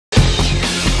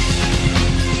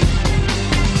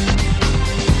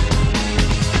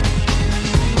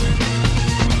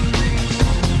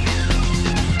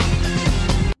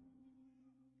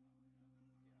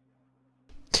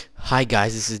Hi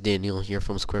guys, this is Daniel here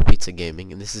from Square Pizza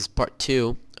Gaming, and this is part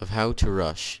 2 of How to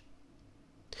Rush.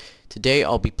 Today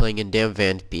I'll be playing in Dam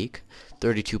Van Peak,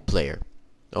 32 player.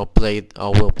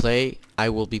 I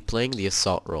will be playing the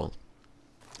assault role.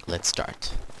 Let's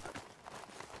start.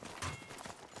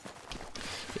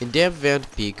 In Dam Van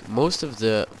Peak, most of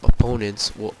the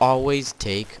opponents will always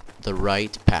take the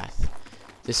right path.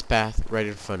 This path right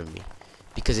in front of me,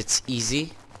 because it's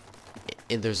easy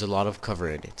and there's a lot of cover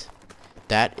in it.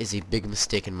 That is a big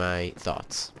mistake in my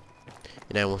thoughts,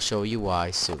 and I will show you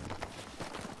why soon.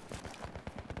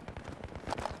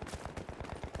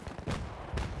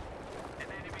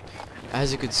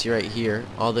 As you can see right here,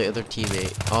 all the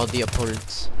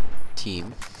opponent's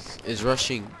team is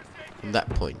rushing from that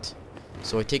point.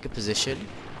 So I take a position,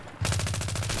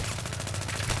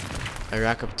 I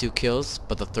rack up 2 kills,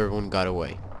 but the third one got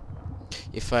away.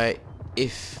 If I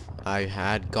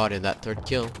had gotten that third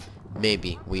kill,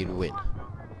 maybe we'd win.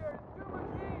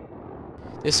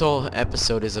 This whole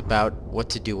episode is about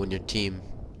what to do when your team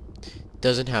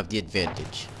doesn't have the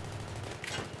advantage.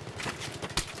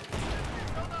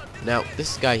 Now,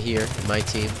 this guy here in my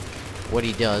team, what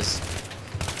he does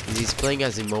is he's playing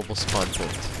as a mobile spawn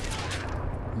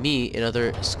point. Me and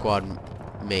other squad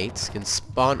mates can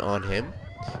spawn on him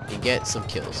and get some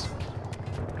kills.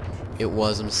 It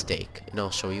was a mistake, and I'll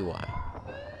show you why.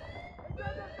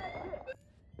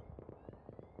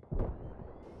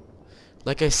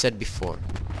 Like I said before,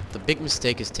 the big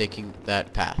mistake is taking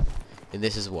that path, and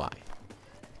this is why.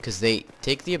 Because they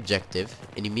take the objective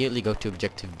and immediately go to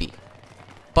objective B.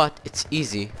 But it's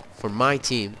easy for my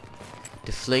team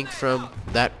to flank from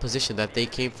that position that they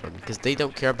came from, because they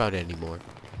don't care about it anymore.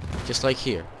 Just like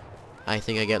here. I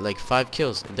think I get like 5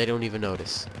 kills and they don't even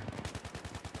notice.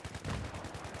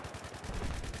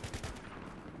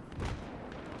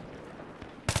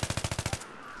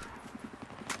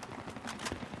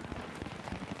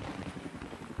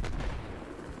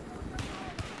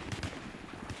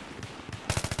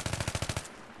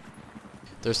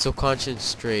 They're so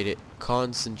concentrated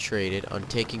on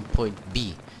taking point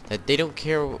B that they don't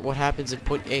care what happens in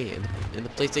point A in the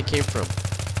place they came from.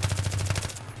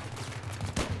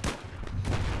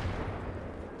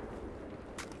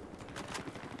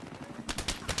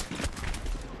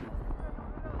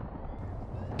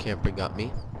 Camper got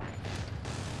me.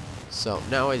 So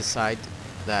now I decide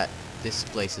that this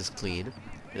place is clean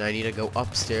and I need to go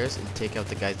upstairs and take out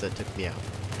the guys that took me out.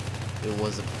 It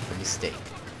was a mistake,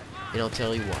 and I'll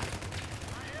tell you why.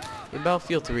 In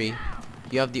Battlefield 3,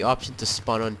 you have the option to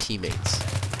spawn on teammates.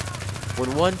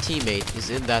 When one teammate is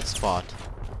in that spot,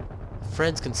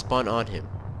 friends can spawn on him.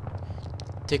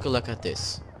 Take a look at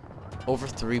this. Over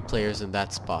 3 players in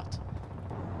that spot.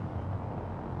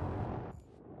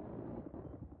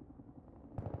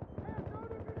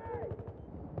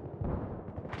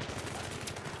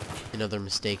 Another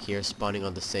mistake here, spawning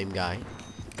on the same guy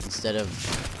instead of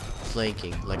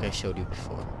flanking like I showed you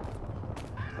before.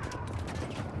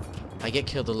 I get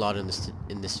killed a lot in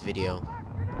this video,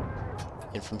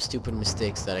 and from stupid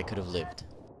mistakes that I could have lived.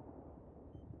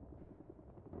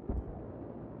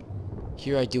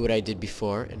 Here I do what I did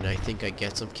before, and I think I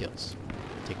get some kills.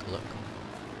 Take a look.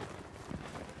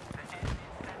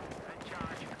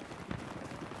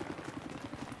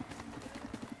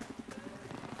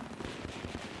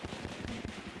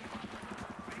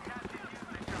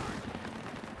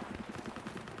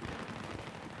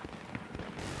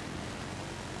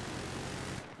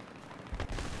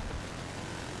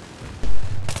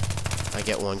 I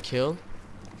get 1 kill,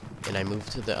 and I move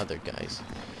to the other guys.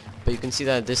 But you can see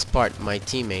that at this part, my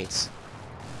teammates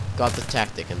got the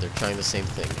tactic, and they're trying the same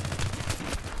thing.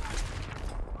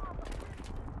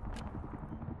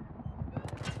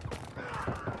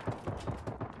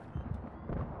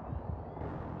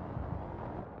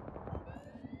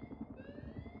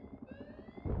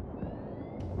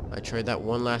 I tried that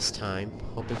one last time,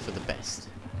 hoping for the best.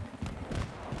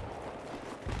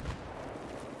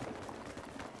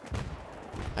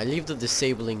 I leave the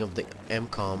disabling of the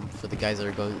MCOM for the guys that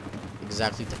are going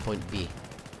exactly to point B,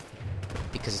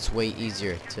 because it's way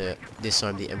easier to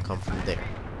disarm the MCOM from there.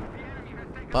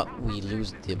 But we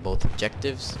lose both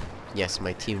objectives. Yes,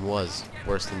 my team was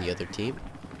worse than the other team.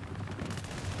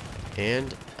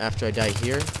 And after I die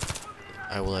here,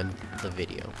 I will end the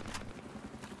video.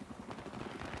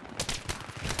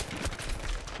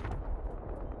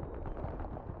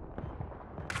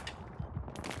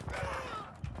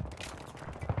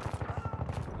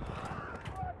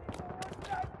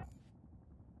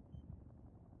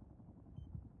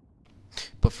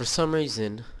 But for some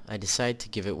reason, I decided to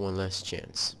give it one last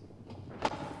chance.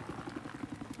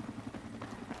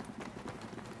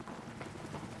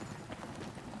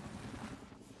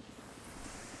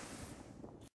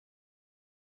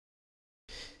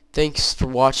 Thanks for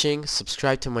watching.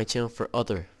 Subscribe to my channel for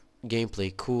other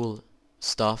gameplay, cool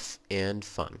stuff, and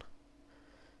fun.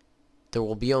 There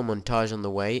will be a montage on the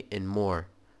way and more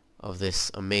of this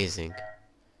amazing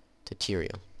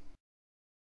tutorial.